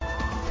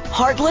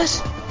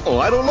Heartless? Oh,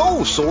 I don't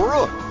know,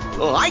 Sora.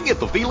 I get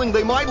the feeling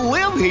they might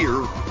live here.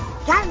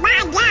 Oh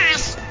my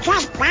gosh,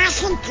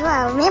 trespassing through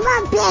a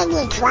river being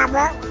in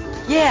trouble.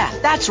 Yeah,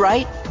 that's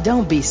right.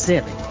 Don't be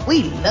silly.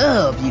 We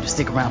love you to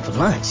stick around for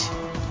lunch.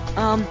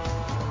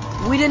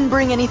 We didn't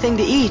bring anything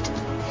to eat.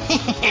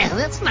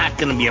 That's not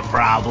gonna be a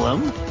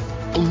problem.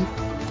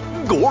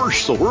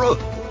 Gosh, Sora,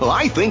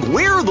 I think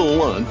we're the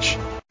lunch.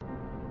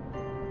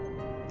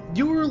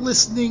 You're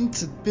listening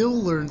to Bill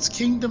Learns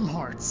Kingdom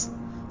Hearts,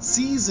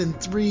 Season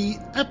 3,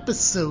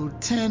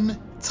 Episode 10,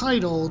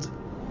 titled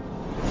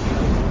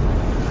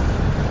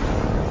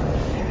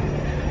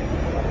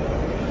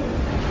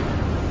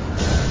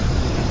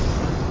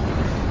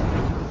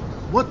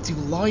What Do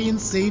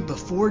Lions Say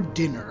Before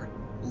Dinner?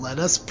 Let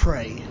Us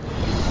Pray.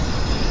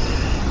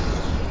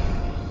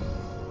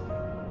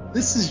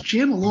 This is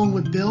Jim along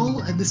with Bill,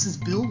 and this is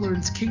Bill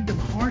Learns Kingdom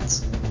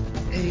Hearts.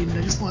 And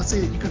I just want to say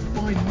that you can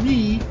find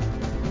me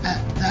at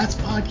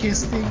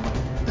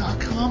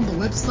that'spodcasting.com, the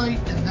website,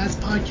 and That's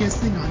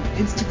Podcasting on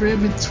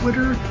Instagram and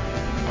Twitter.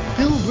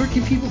 Bill, where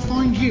can people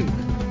find you?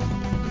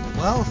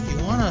 Well, if you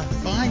want to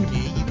find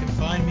me, you can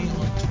find me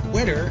on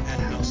Twitter at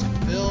House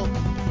of Bill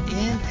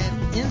and at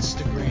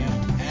Instagram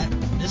at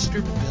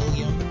Mr.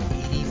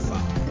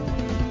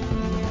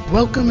 Billiam85.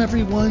 Welcome,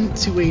 everyone,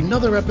 to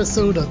another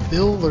episode of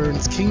Bill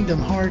Learns Kingdom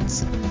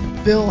Hearts.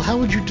 Bill, how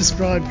would you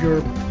describe your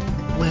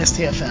last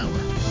half hour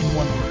in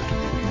one word?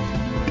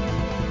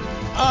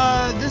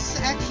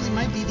 This actually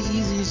might be the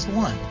easiest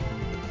one.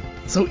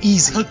 So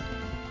easy.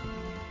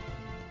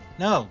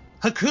 No,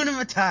 Hakuna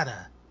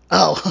Matata.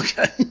 Oh,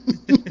 okay.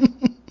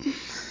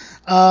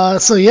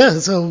 So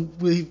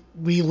we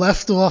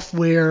left off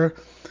where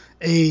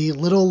a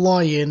little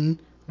lion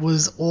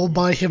was all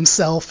by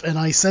himself, and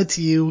I said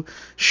to you,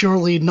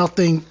 surely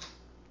nothing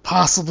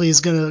possibly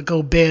is going to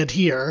go bad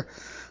here.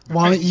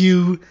 Why don't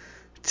you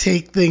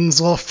take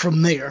things off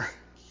from there?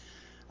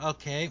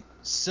 Okay,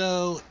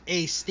 so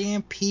a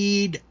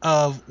stampede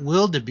of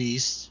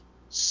wildebeests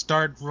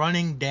start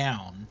running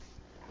down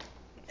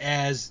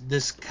as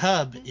this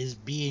cub is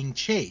being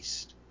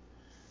chased,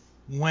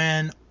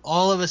 when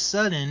all of a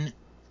sudden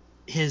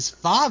his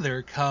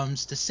father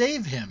comes to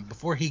save him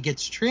before he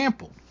gets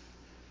trampled.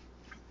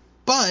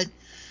 But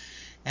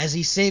as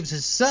he saves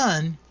his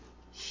son,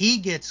 he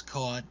gets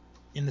caught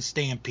in the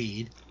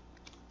stampede,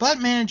 but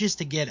manages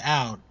to get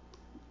out,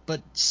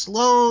 but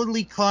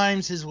slowly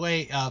climbs his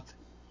way up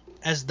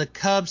as the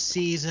cub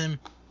sees him,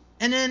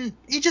 and then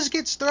he just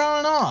gets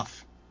thrown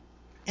off.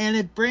 And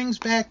it brings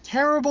back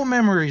terrible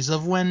memories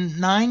of when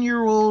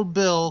 9-year-old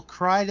Bill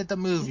cried at the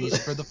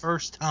movies for the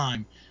first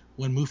time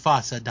when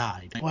Mufasa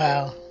died.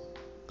 Wow.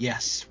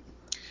 Yes.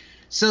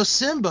 So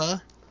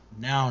Simba,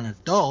 now an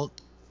adult,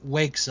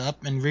 wakes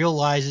up and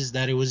realizes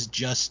that it was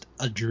just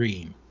a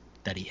dream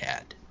that he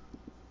had.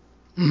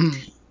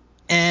 Mm-hmm.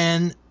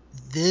 And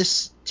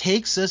this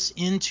takes us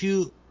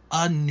into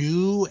a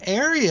new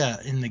area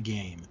in the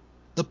game,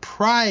 the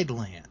Pride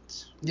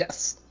Lands.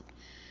 Yes.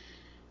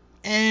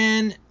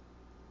 And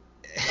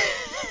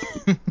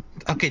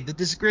okay, the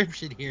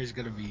description here is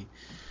going to be,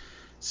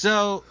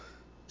 so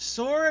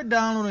Sora,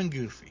 Donald, and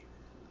Goofy.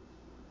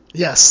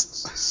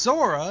 Yes.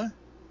 Sora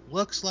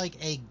looks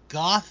like a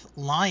goth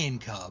lion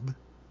cub.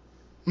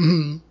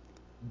 Mm-hmm.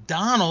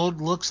 Donald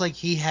looks like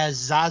he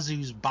has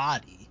Zazu's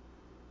body.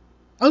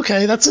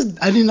 Okay, I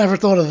didn't ever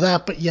thought of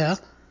that, but yeah,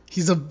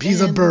 he's a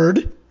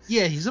bird.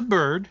 Yeah, he's a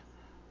bird.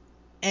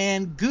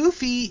 And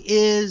Goofy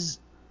is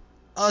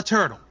a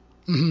turtle.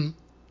 Mm-hmm.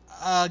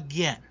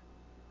 Again.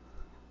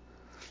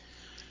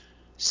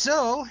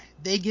 So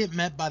they get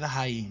met by the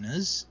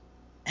hyenas,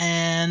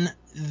 and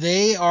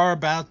they are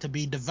about to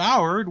be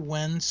devoured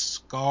when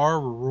Scar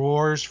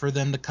roars for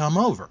them to come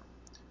over.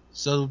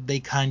 So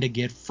they kind of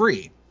get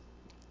free.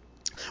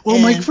 Well,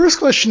 my first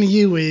question to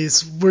you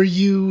is, were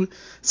you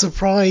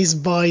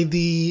surprised by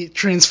the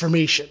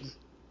transformation?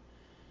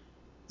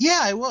 Yeah,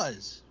 I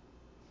was.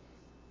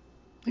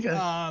 Okay.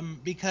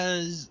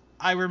 Because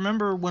I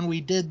remember when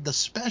we did the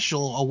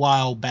special a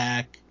while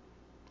back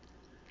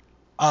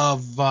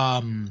of,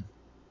 the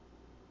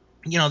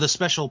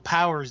special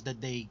powers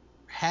that they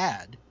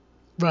had.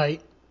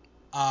 Right.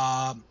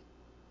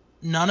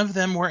 None of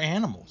them were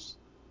animals.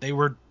 They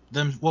were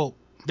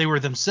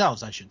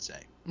themselves, I should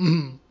say.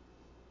 Mm-hmm.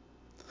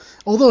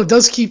 Although it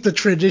does keep the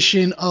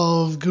tradition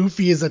of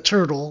Goofy as a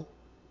turtle.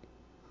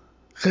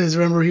 Because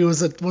remember,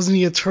 wasn't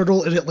he a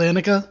turtle in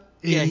Atlantica?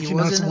 Yeah, he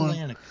was in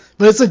Atlantica.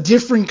 But it's a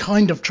different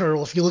kind of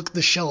turtle. If you look at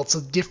the shell, it's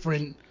a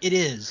different... It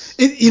is.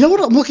 You know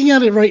what? I'm looking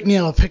at it right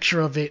now, a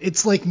picture of it.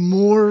 It's like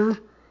more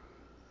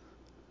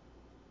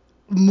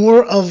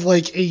of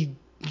like a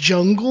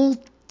jungle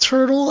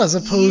turtle as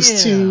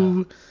opposed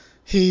to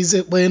his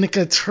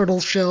Atlantica turtle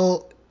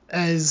shell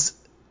as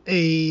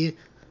a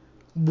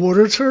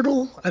water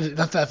turtle.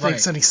 Not that that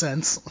makes any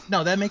sense.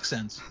 No, that makes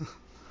sense.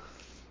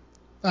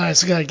 Alright,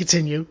 so gotta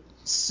continue.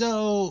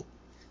 So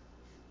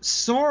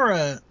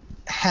Sora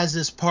has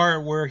this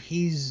part where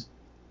he's,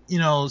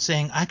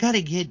 saying, I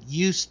gotta get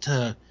used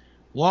to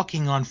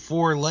walking on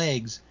 4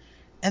 legs.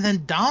 And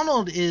then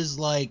Donald is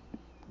like,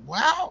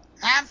 well,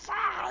 have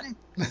fun.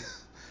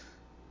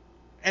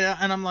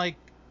 and I'm like,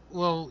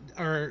 well,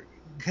 or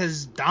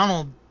because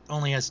Donald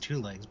only has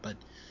 2 legs, but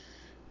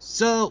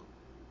so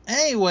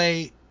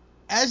anyway,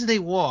 as they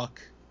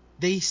walk,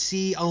 they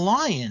see a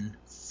lion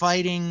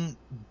fighting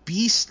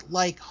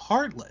beast-like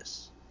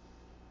Heartless,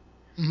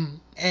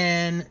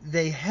 and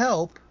they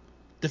help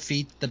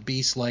defeat the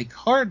beast-like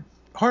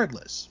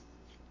Heartless.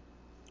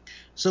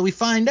 So we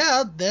find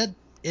out that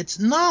it's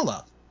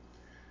Nala,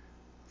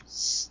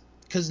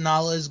 because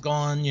Nala is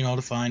gone,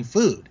 to find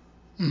food.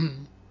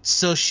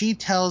 So she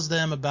tells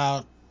them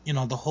about,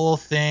 the whole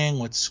thing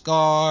with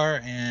Scar,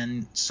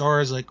 and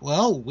Sora's like,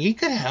 well, we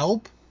could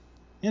help.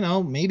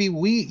 Maybe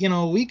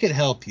we could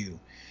help you.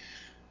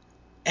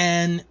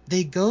 And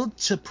they go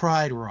to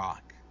Pride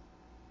Rock,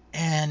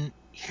 and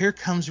here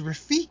comes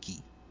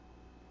Rafiki.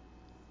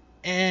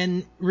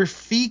 And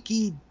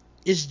Rafiki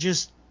is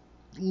just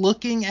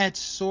looking at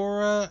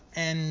Sora,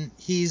 and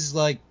he's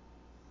like,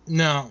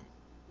 no,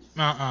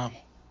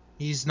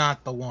 he's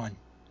not the one.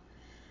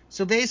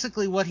 So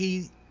basically what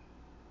he,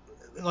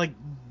 like,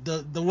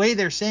 the way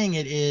they're saying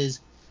it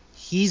is,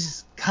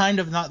 he's kind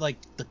of not like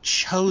the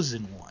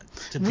chosen one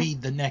to be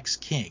the next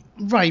king.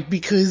 Right,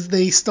 because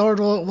they start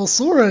off, well,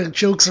 Sora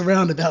jokes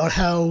around about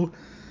how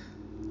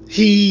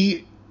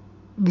he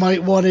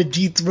might want to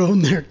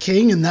dethrone their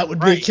king, and that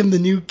would make him the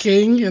new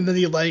king, and then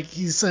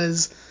he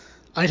says,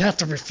 I'd have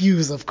to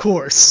refuse, of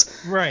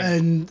course. Right.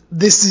 And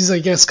this is, I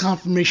guess,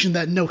 confirmation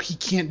that no, he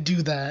can't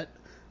do that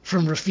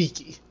from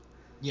Rafiki.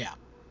 Yeah.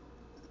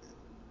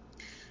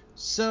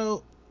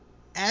 So,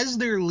 as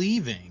they're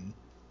leaving,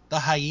 the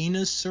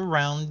hyenas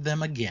surround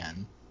them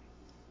again,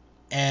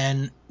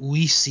 and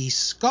we see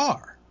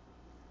Scar.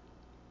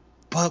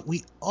 But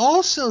we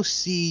also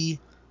see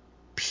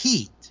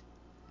Pete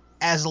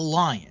as a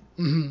lion.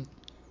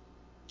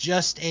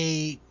 Just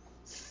a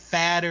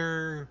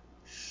fatter,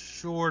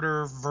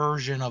 shorter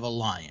version of a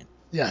lion.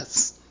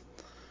 Yes.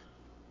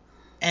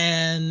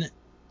 And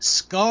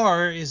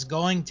Scar is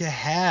going to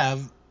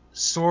have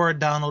Sora,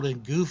 Donald,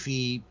 and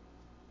Goofy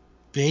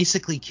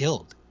basically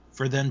killed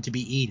for them to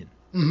be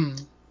eaten.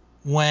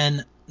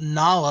 When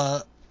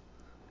Nala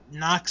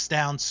knocks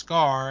down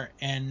Scar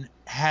and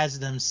has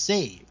them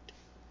saved.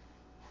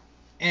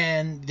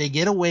 And they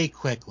get away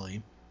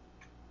quickly.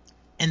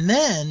 And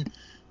then,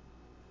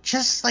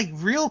 just like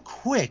real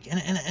quick, and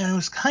it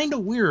was kind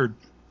of weird,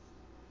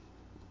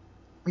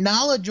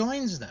 Nala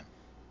joins them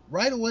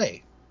right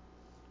away.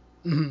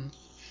 And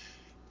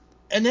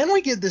then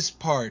we get this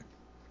part,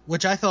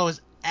 which I thought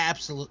was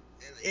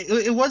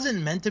it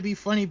wasn't meant to be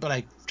funny, but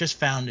I just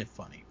found it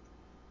funny.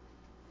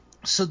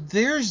 So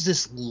there's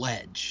this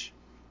ledge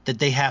that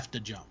they have to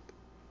jump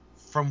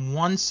from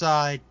one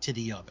side to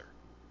the other.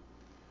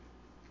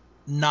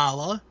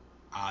 Nala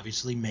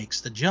obviously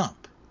makes the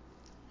jump.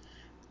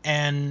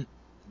 And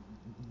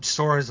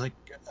Sora's like,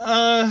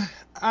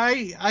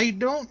 I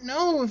don't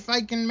know if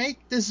I can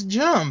make this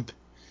jump.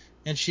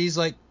 And she's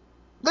like,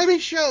 let me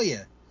show you.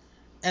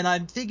 And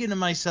I'm thinking to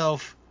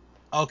myself,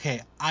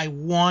 okay, I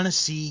want to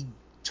see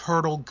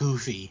Turtle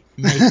Goofy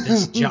make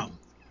this jump.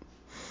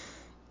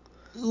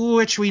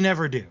 Which we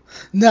never do.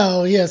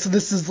 No, yeah, so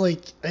this is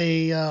like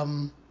a,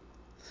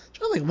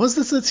 was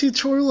this a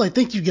tutorial? I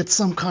think you get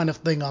some kind of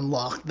thing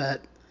unlocked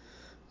that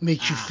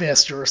makes you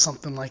faster or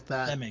something like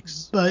that. That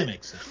makes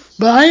sense.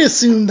 But I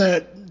assume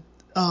that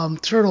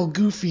Turtle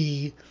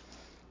Goofy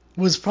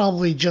was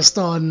probably just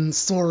on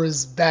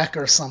Sora's back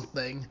or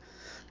something.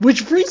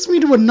 Which brings me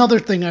to another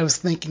thing I was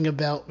thinking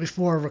about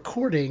before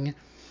recording.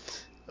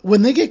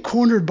 When they get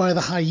cornered by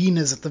the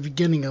hyenas at the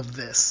beginning of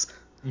this,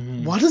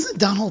 why doesn't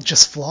Donald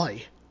just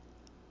fly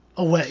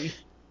away?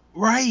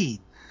 Right.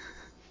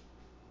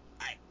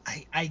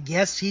 I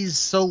guess he's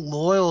so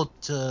loyal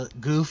to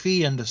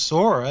Goofy and to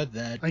Sora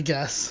that... I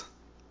guess.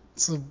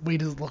 It's a way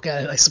to look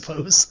at it, I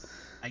suppose.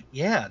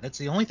 Yeah, that's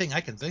the only thing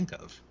I can think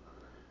of.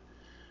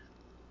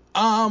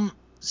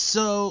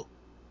 So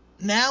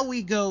now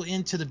we go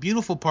into the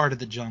beautiful part of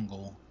the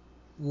jungle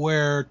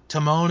where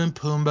Timon and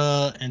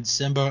Pumbaa and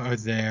Simba are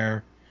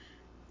there.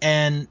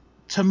 And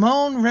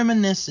Timon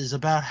reminisces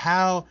about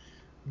how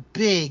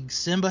big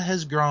Simba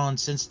has grown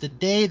since the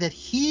day that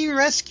he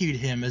rescued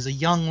him as a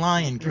young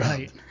lion cub.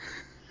 Right.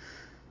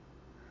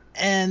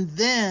 And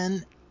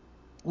then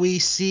we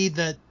see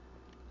that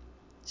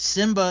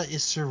Simba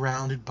is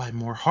surrounded by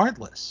more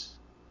Heartless.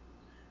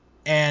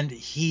 And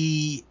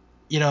he,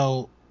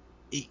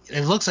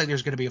 it looks like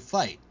there's going to be a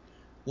fight.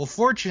 Well,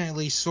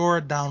 fortunately,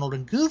 Sora, Donald,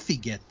 and Goofy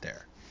get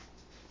there.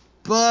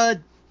 But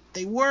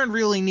they weren't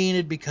really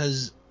needed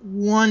because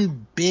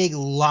one big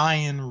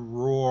lion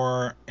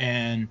roar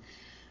and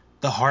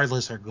the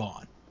Heartless are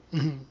gone.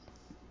 And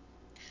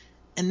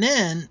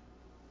then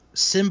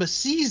Simba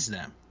sees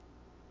them.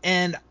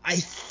 And I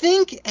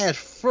think at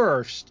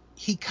first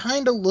he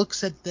kind of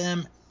looks at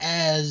them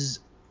as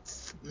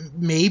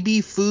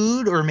maybe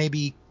food or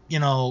maybe,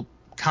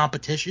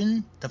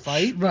 competition to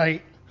fight.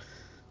 Right.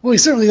 Well, he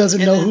certainly doesn't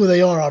know who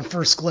they are on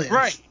first glance.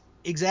 Right,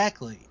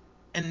 exactly.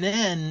 And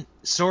then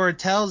Sora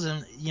tells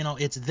him,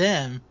 it's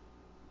them.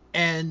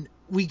 And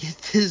we get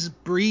this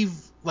brief,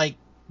 like,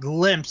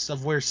 glimpse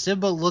of where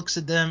Simba looks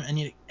at them,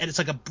 and it's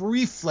like a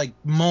brief, like,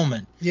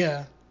 moment.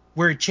 Yeah.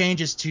 Where it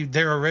changes to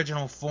their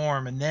original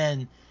form, and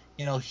then,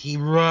 he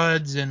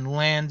runs and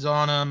lands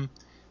on them,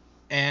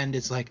 and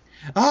it's like,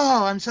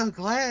 oh, I'm so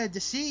glad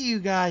to see you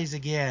guys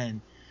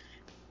again.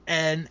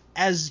 And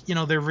as,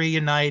 they're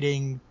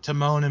reuniting,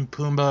 Timon and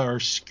Pumbaa are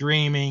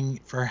screaming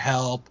for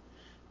help,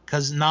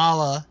 because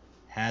Nala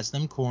has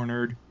them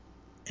cornered,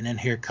 and then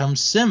here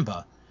comes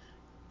Simba.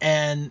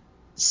 And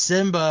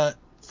Simba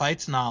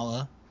fights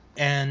Nala,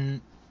 and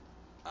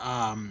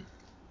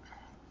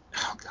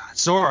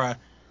Sora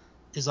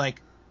is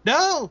like,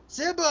 no,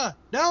 Simba,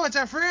 no, it's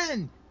our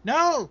friend.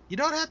 No, you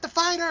don't have to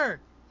fight her.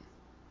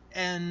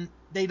 And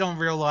they don't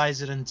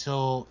realize it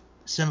until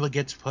Simba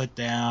gets put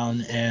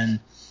down, and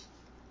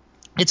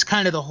it's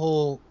kind of the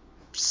whole,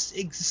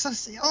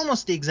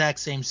 almost the exact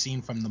same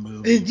scene from the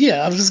movie.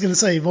 I was just going to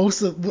say,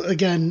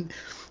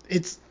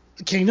 it's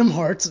Kingdom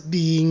Hearts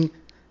being,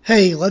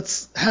 hey,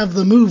 let's have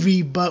the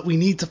movie, but we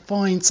need to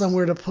find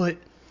somewhere to put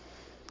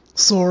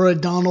Sora,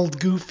 Donald,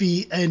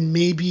 Goofy, and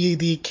maybe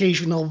the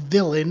occasional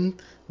villain,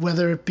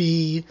 whether it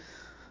be,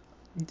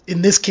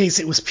 in this case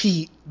it was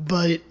Pete,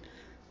 but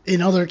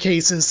in other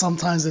cases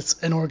sometimes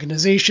it's an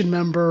organization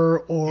member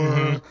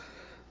or,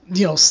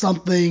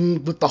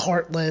 something with the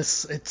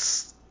Heartless.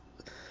 It's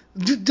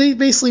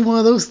basically one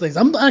of those things.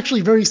 I'm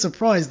actually very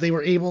surprised they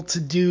were able to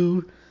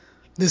do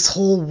this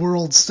whole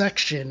world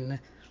section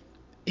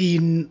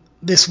in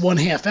this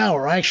 1/2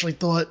 hour. I actually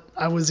thought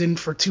I was in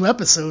for 2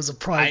 episodes of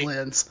Pride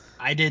Lands.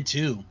 I did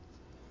too.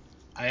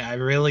 I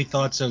really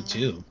thought so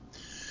too.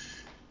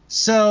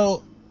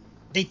 So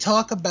they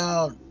talk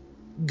about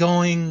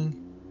going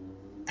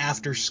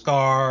after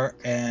Scar,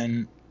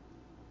 and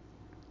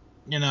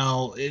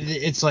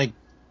it's like,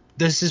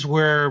 this is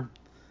where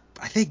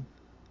I think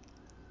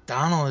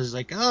Donald is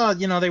like, oh,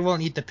 they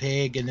won't eat the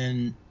pig, and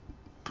then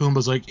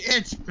Pumbaa's like,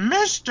 it's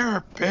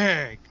Mr.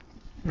 Pig.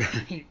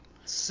 Right.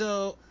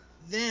 So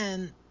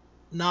then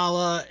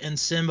Nala and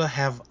Simba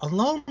have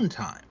alone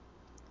time,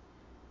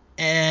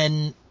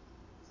 and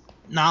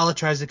Nala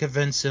tries to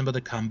convince Simba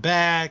to come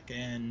back,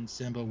 and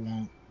Simba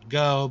won't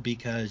go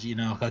because,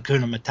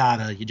 Hakuna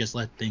Matata, you just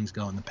let things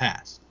go in the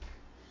past.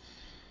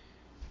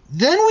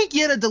 Then we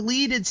get a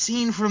deleted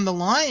scene from The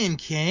Lion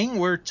King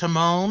where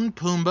Timon,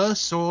 Pumbaa,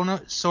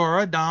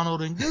 Sora,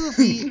 Donald, and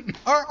Goofy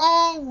are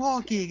all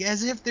walking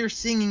as if they're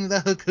singing the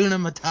Hakuna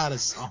Matata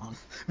song.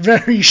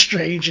 Very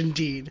strange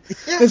indeed.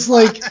 It's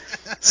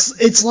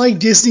like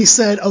Disney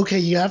said, okay,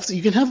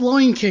 you can have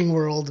Lion King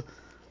World,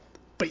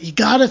 but you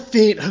gotta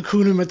fit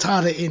Hakuna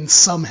Matata in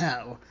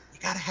somehow. You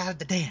gotta have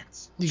the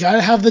dance. You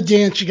gotta have the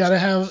dance. You gotta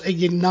have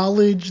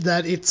acknowledge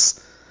that it's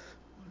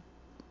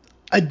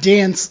a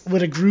dance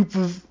with a group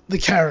of the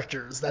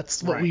characters.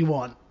 That's what we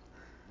want.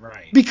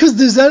 Right. Because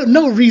there's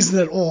no reason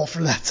at all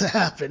for that to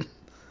happen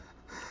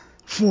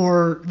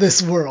for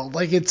this world.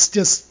 Like, it's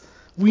just,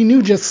 we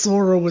knew just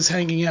Sora was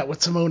hanging out with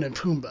Timon and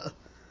Pumbaa.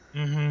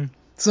 Mm-hmm.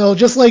 So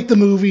just like the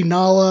movie,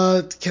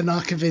 Nala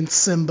cannot convince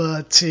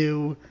Simba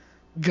to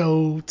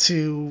go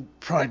to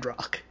Pride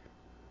Rock.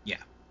 Yeah.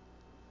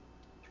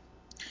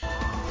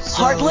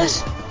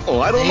 Heartless?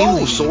 Oh, I don't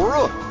know,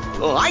 Sora.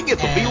 I get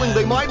the feeling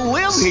they might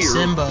live here.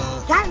 Simba.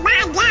 Oh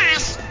my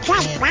gosh,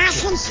 just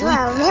passing through.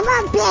 We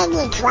won't be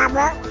any trouble.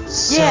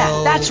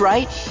 Yeah, that's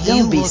right.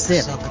 Don't be looks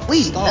silly. up at the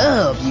We stars,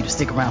 love you to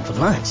stick around for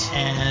lunch.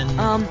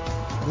 And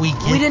we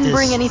didn't this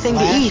bring anything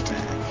to eat.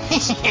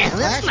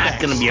 That's not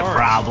going to be a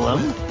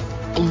problem.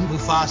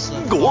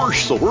 Mufasa.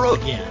 Gosh, Sora.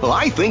 Again.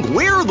 I think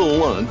we're the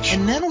lunch.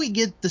 And then we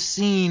get the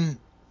scene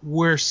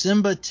where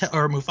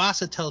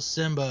Mufasa tells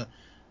Simba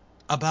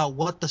about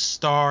what the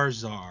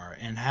stars are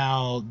and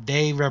how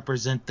they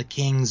represent the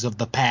kings of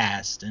the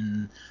past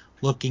and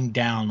looking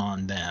down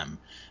on them.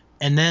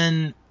 And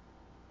then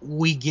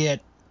we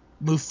get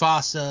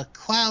Mufasa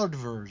Cloud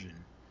version.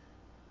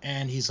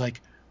 And he's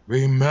like,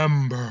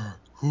 remember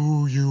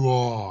who you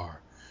are.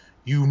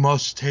 You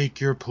must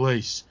take your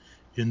place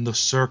in the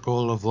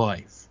circle of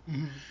life.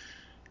 Mm-hmm.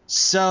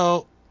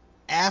 So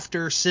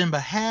after Simba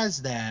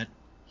has that,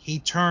 he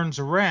turns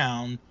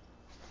around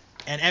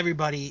and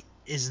everybody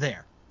is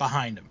there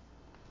behind him.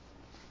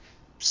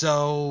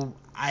 So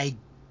I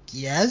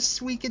guess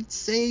we could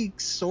say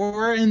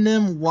Sora and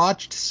them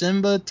watched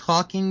Simba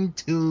talking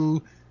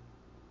to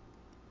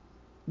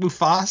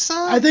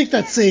Mufasa? I think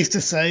that's safe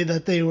to say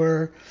that they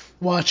were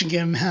watching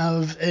him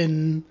have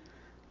an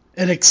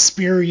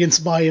experience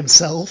by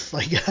himself,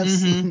 I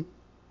guess. Mm-hmm.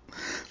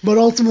 But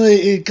ultimately,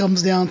 it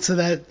comes down to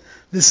that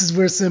this is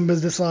where Simba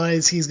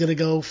decides he's going to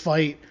go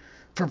fight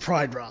for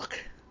Pride Rock.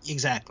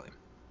 Exactly.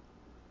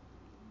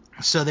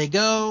 So they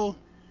go,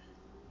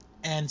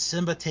 and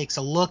Simba takes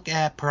a look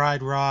at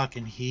Pride Rock,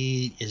 and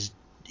he's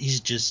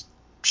just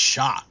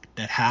shocked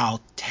at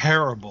how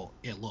terrible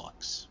it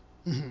looks.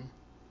 Mm-hmm.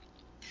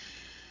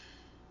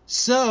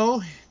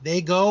 So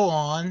they go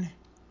on,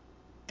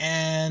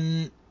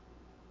 and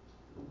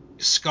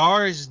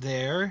Scar is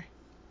there,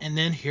 and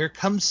then here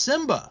comes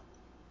Simba.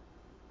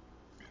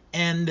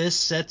 And this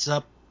sets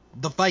up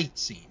the fight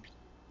scene.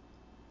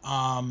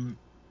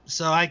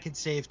 So I could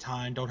save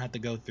time. Don't have to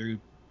go through.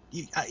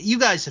 You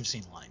guys have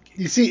seen Lion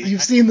King.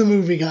 You've seen the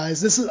movie,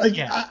 guys. This is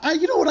Yeah.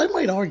 you know what, I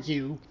might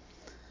argue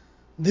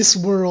this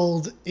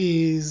world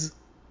is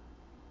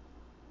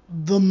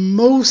the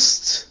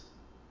most,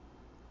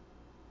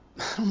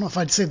 I don't know if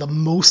I'd say the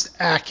most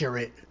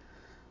accurate,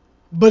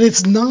 but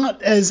it's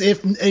not as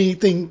if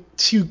anything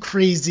too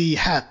crazy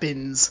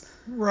happens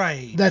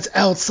Right. that's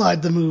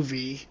outside the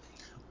movie.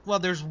 Well,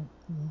 there's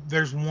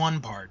one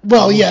part.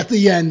 Well, yeah, at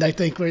the end, I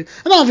think. And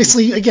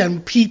obviously,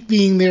 again, Pete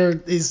being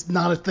there is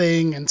not a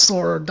thing, and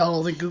Sora,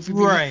 Donald, and Goofy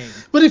being Right.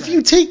 there. But if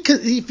you take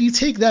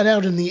that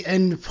out in the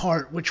end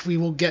part, which we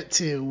will get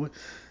to,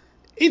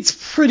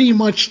 it's pretty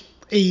much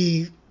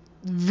it's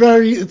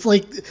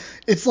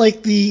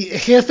like the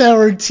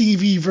half-hour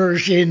TV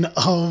version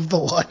of The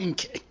Lion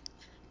King.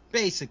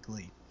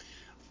 Basically.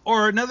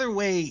 Or another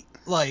way,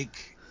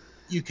 like,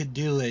 you could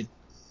do it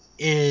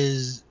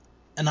is,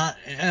 and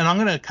I'm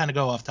gonna kind of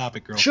go off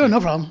topic real Sure, quick.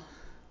 no problem.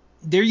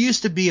 There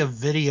used to be a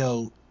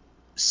video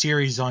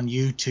series on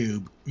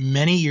YouTube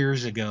many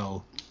years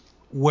ago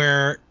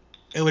where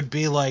it would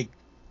be like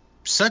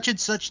such and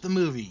such the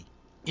movie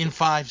in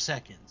 5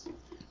 seconds.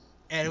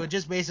 And it would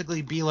just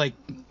basically be like,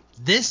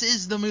 this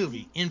is the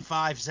movie in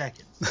 5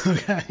 seconds.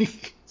 Okay.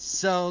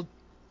 So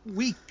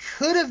we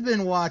could have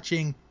been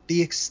watching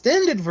the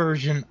extended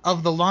version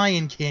of The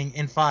Lion King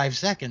in 5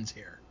 seconds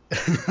here.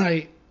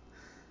 Right.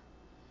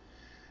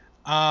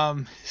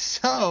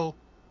 So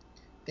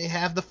they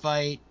have the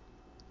fight.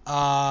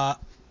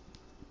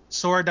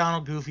 Sora,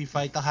 Donald, Goofy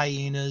fight the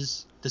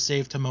hyenas to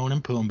save Timon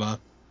and Pumbaa.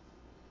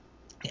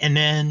 And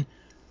then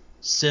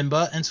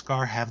Simba and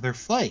Scar have their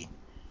fight.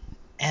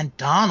 And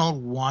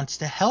Donald wants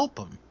to help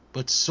him.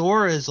 But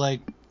Sora is like,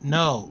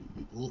 no,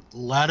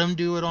 let him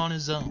do it on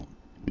his own.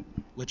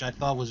 Which I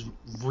thought was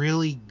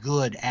really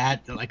good,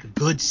 like a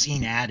good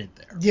scene added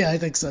there. Yeah, I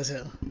think so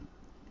too.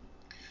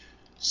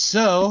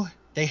 So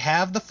they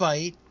have the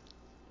fight,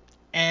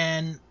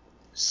 and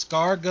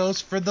Scar goes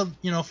for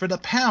the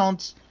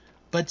pounce,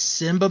 but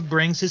Simba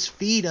brings his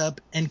feet up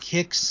and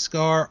kicks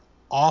Scar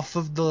off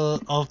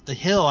the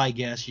hill, I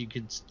guess you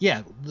could,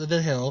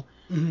 the hill,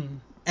 Mm-hmm.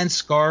 and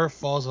Scar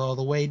falls all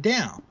the way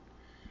down.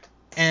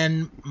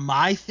 And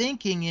my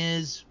thinking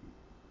is,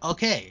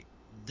 okay,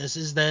 this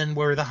is then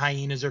where the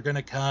hyenas are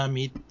gonna come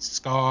eat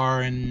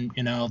Scar, and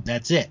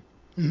that's it.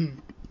 Mm-hmm.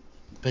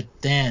 But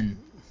then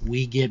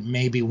we get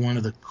maybe one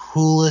of the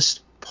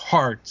coolest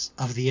parts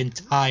of the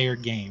entire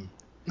game.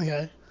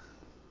 Okay.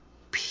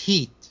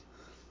 Pete,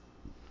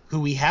 who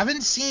we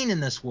haven't seen in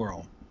this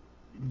world,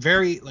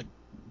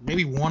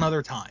 maybe one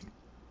other time.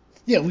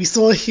 Yeah, we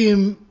saw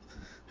him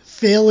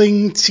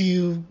failing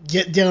to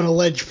get down a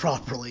ledge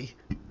properly.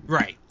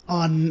 Right.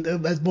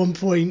 At one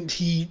point,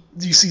 you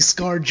see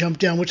Scar jump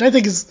down, which I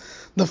think is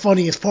the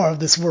funniest part of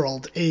this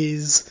world,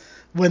 is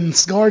when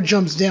Scar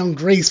jumps down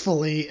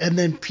gracefully, and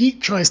then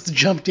Pete tries to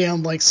jump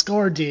down like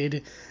Scar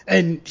did,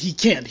 and he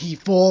can't. He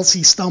falls,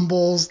 he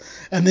stumbles,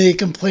 and then he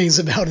complains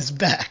about his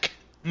back.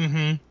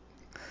 Mm-hmm.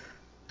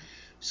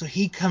 So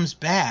he comes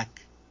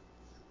back,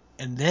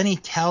 and then he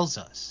tells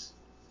us,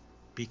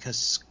 because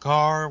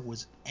Scar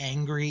was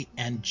angry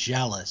and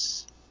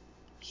jealous,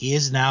 he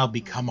has now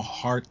become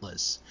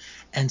heartless.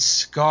 And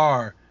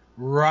Scar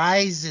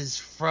rises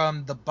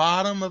from the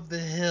bottom of the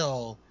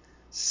hill,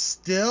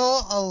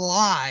 still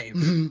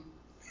alive,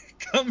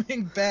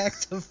 coming back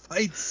to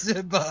fight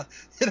Simba.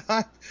 And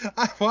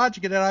I'm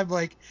watching it, and I'm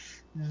like,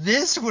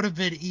 this would have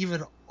been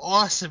even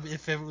awesome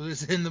if it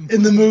was in the movie.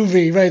 In the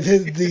movie, right,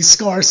 the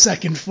Scar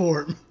second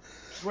form.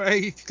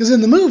 Right. Because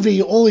in the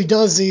movie, all he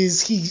does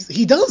is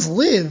he does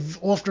live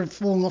after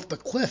falling off the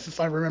cliff, if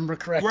I remember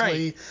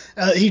correctly.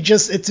 Right.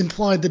 It's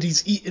implied that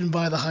he's eaten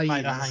by the hyenas.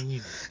 By the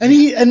hyenas.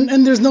 And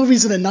and there's no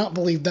reason to not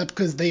believe that,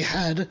 because they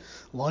had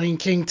Lion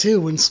King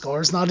 2 and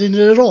Scar's not in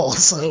it at all.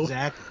 So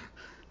Exactly.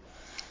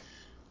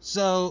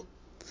 So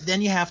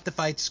then you have to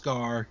fight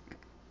Scar,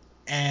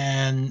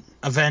 and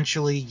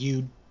eventually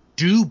you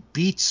do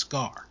beat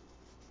Scar.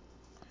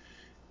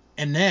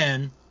 And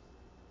then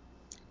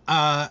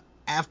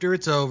after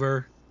it's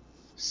over,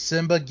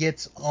 Simba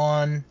gets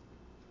on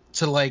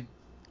to like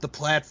the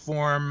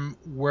platform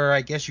where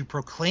I guess you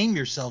proclaim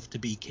yourself to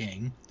be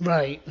king.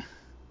 Right.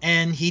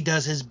 And he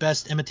does his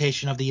best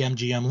imitation of the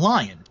MGM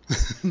lion.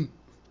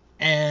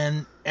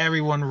 And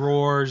everyone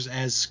roars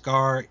as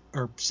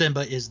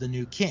Simba is the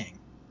new king.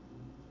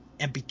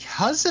 And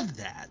because of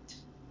that,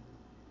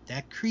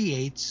 that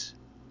creates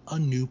a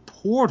new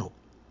portal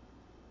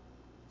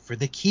for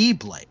the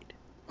Keyblade.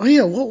 Oh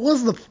yeah, what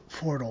was the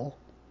portal?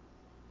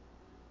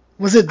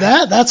 Was it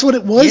that? That's what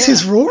it was? Yeah,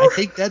 his roar? I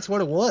think that's what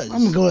it was.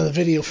 I'm going to go to the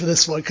video for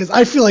this one, because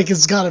I feel like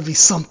it's got to be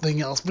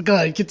something else. But go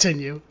ahead,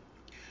 continue.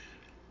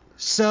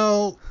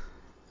 So,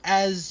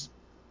 as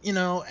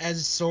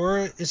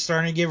Sora is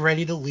starting to get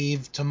ready to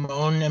leave,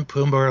 Timon and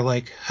Pumbaa are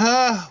like,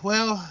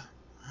 well,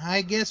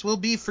 I guess we'll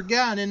be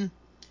forgotten.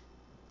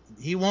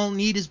 He won't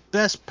need his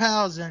best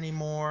pals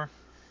anymore.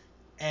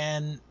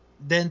 And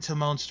then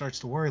Timon starts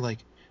to worry, like,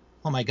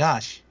 oh my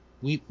gosh,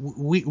 we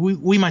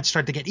might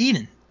start to get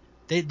eaten.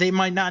 they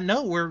might not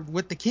know we're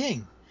with the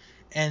king.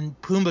 And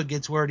Pumbaa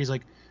gets word. He's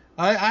like,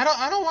 I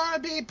don't want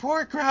to be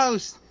pork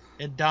roast.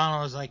 And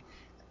Donald is like,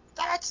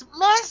 that's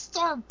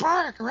Mr.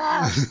 Pork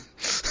Roast.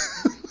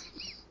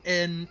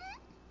 And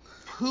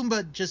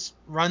Pumbaa just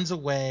runs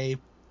away.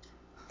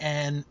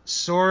 And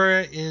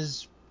Sora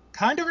is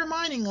kind of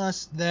reminding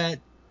us that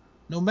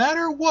no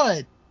matter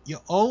what, you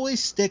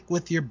always stick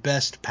with your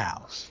best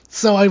pals.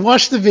 So I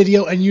watched the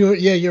video, and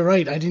you're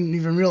right. I didn't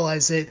even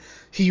realize it.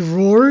 He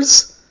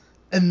roars,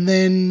 and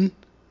then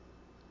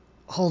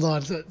hold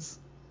on.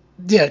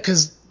 Yeah,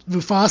 because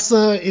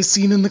Mufasa is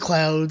seen in the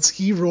clouds.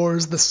 He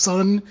roars. The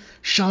sun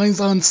shines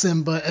on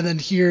Simba, and then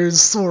here's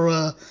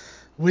Sora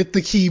with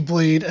the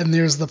Keyblade, and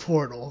there's the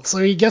portal. So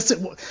you guess it.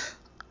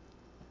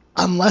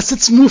 Unless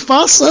it's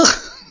Mufasa.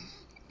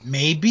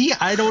 Maybe,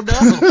 I don't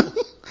know.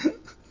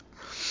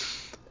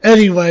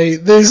 Anyway,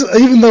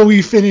 even though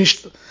we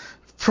finished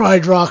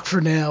Pride Rock for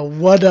now,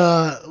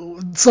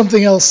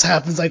 something else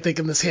happens, I think,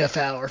 in this half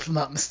hour, if I'm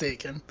not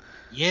mistaken.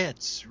 Yeah,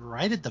 it's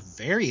right at the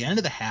very end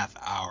of the half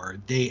hour.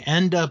 They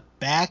end up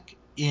back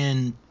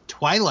in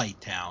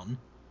Twilight Town,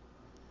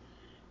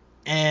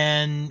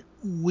 and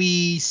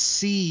we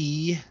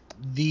see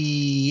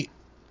the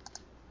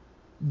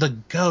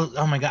ghost.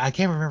 Oh my god, I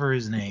can't remember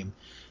his name.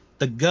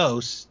 The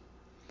ghost.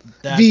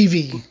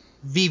 Vivi.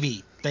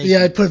 Vivi.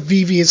 Yeah, I put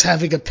Vivi as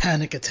having a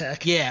panic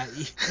attack. Yeah,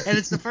 and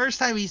it's the first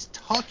time he's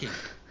talking.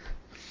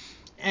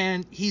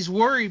 And he's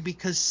worried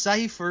because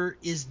Cypher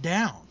is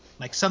down.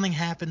 Like, something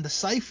happened to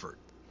Cypher.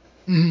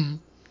 Mm-hmm.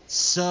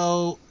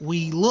 So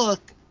we look,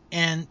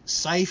 and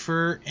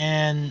Cypher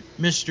and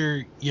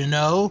Mr.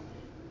 You-Know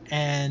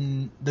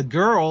and the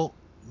girl,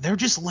 they're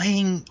just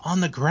laying on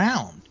the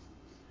ground.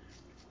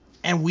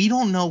 And we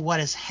don't know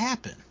what has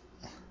happened.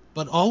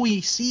 But all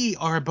we see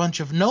are a bunch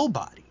of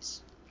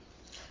nobodies.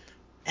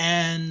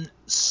 And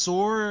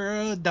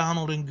Sora,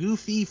 Donald, and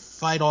Goofy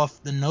fight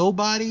off the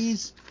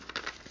nobodies.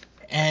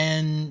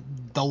 And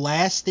the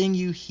last thing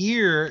you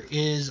hear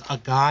is a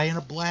guy in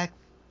a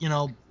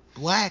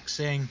black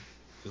saying,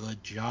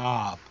 "Good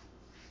job."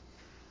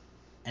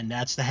 And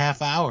that's the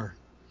half hour.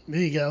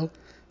 There you go.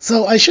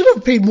 So I should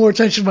have paid more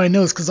attention to my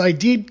notes, because I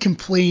did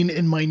complain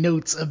in my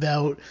notes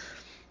about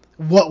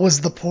what was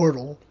the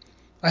portal.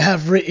 I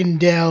have written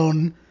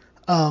down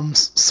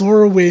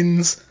Sora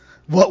wins,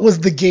 what was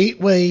the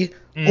gateway,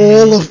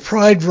 all of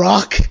Pride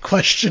Rock, ?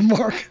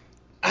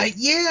 I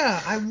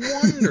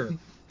wonder.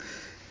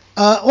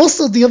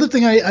 Also, the other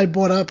thing I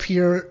brought up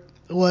here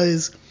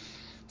was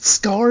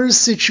Scar's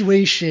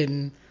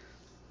situation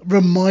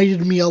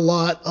reminded me a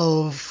lot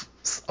of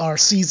our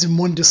Season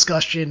 1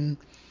 discussion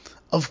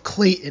of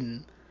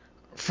Clayton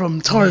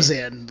from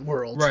Tarzan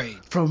World,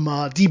 right? From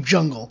Deep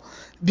Jungle.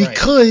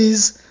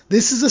 Because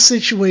this is a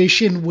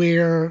situation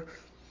where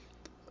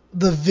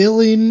the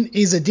villain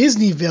is a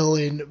Disney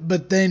villain,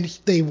 but then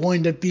they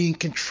wind up being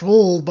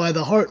controlled by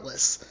the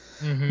Heartless.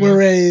 Mm-hmm.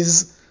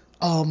 Whereas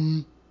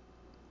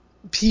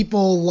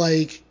people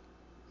like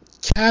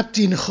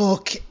Captain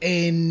Hook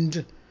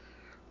and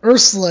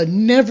Ursula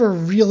never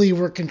really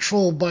were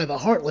controlled by the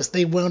Heartless.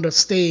 They wound up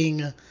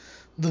staying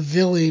the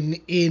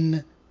villain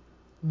in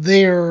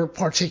their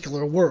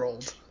particular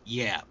world.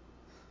 Yeah.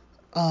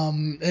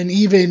 And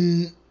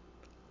even...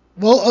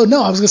 Well, oh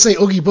no, I was going to say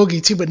Oogie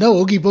Boogie too, but no,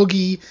 Oogie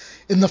Boogie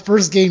in the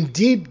first game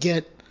did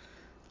get...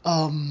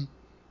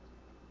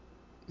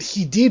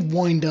 he did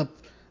wind up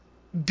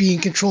being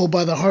controlled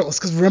by the Heartless,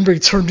 because remember, he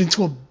turned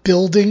into a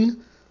building?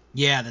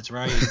 Yeah, that's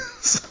right.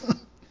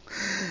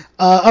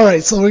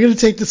 Alright, so we're going to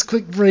take this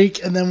quick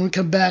break, and then when we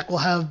come back, we'll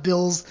have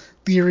Bill's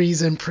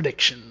theories and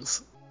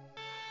predictions.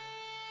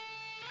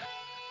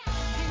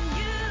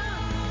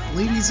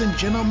 Ladies and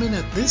gentlemen,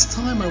 at this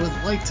time I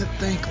would like to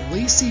thank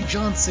Lacey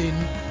Johnson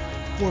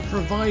for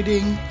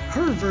providing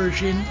her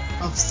version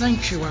of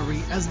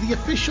Sanctuary as the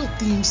official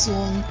theme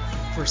song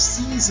for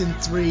Season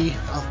 3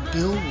 of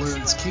Bill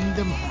Learns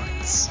Kingdom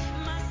Hearts.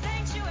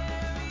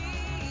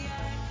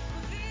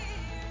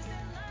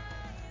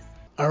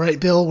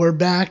 Alright, Bill, we're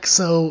back.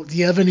 So, do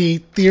you have any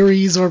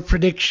theories or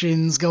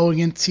predictions going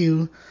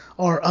into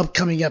our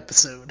upcoming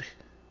episode?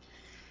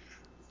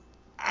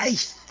 I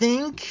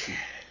think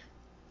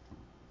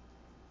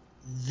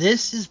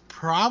this is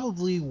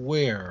probably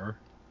where,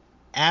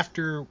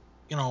 after,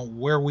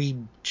 where we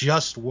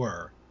just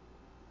were,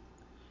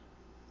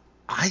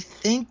 I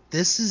think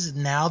this is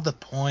now the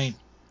point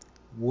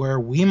where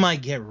we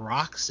might get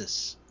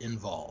Roxas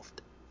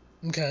involved.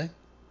 Okay.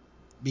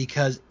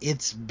 Because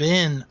it's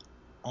been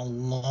a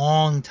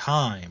long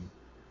time,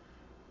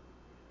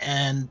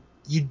 and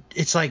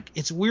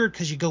it's weird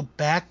because you go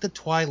back to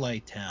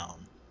Twilight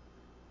Town,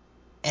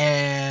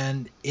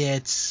 and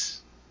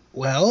it's,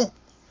 well,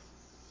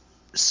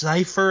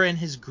 Cypher and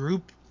his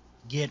group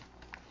get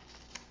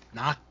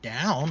knocked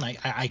down.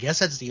 I guess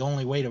that's the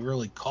only way to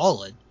really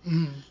call it.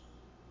 Mm.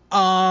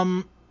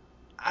 I'm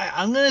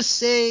gonna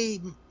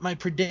say my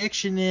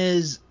prediction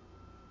is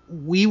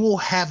we will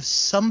have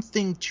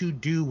something to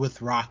do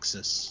with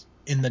Roxas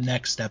in the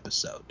next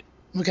episode.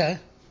 Okay.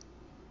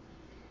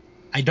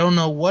 I don't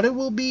know what it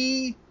will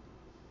be,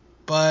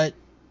 but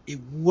it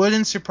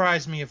wouldn't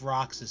surprise me if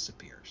Roxas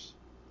appears.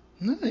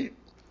 Right.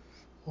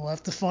 We'll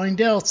have to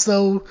find out.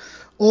 So,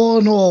 all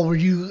in all, were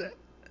you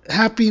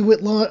happy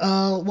with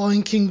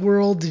Lion King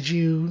World?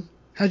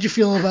 How'd you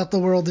feel about the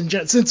world in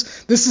general?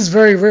 Since this is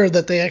very rare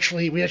that we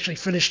actually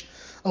finished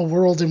a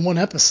world in one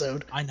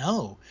episode. I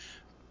know.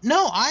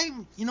 No,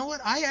 you know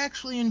what? I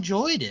actually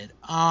enjoyed it.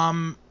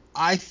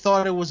 I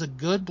thought it was a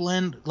good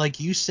blend, like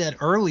you said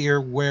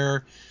earlier,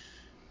 where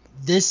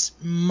this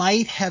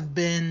might have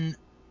been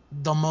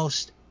the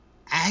most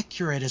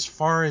accurate as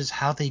far as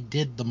how they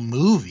did the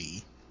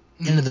movie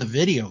into the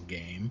video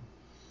game.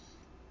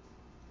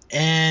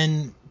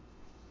 And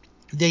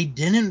they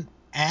didn't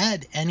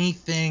add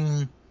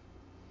anything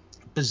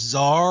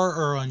bizarre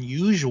or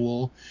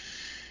unusual.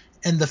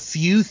 And the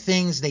few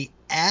things they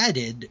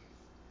added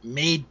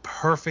made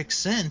perfect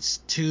sense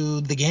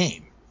to the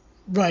game.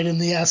 Right, in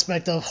the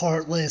aspect of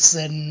Heartless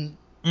and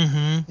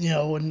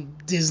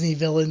and Disney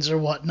villains or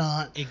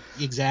whatnot.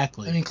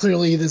 Exactly. I mean,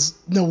 clearly there's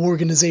no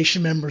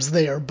organization members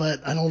there,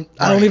 but I don't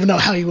even know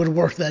how you would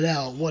work that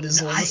out. What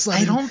is all of a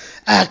sudden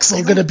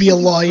Axel going to be a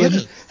lion?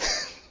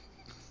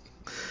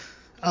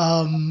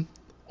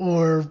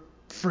 Or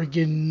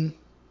friggin'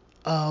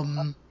 I don't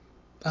know,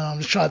 I'm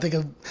just trying to think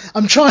of.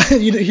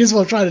 Here's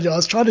what I'm trying to do. I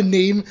was trying to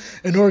name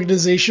an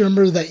organization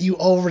member that you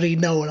already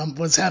know, and I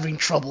was having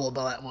trouble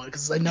about that one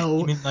because I know.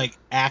 You mean like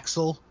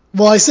Axel?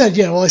 Well, I said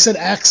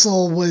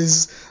Axel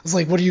was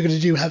like, what are you gonna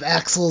do? Have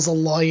Axel as a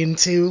lion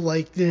too?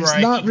 Like, there's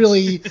not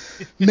really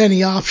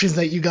many options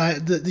that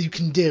you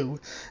can do.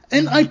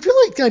 And I feel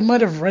like I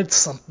might have read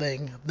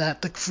something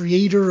that the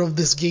creator of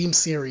this game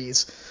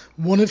series,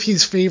 one of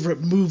his favorite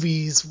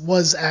movies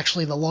was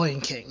actually The Lion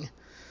King.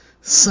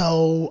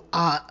 So,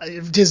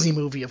 Disney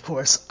movie, of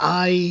course.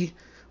 I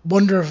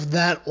wonder if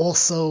that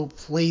also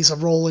plays a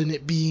role in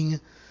it being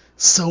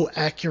so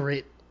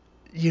accurate,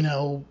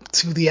 to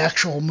the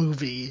actual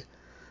movie.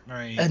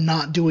 Right. And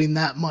not doing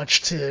that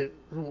much to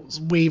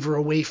waver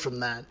away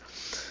from that.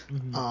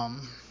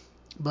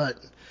 But,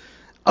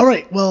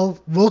 alright, well,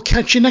 we'll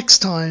catch you next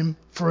time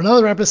for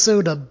another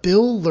episode of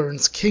Bill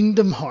Learns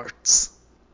Kingdom Hearts.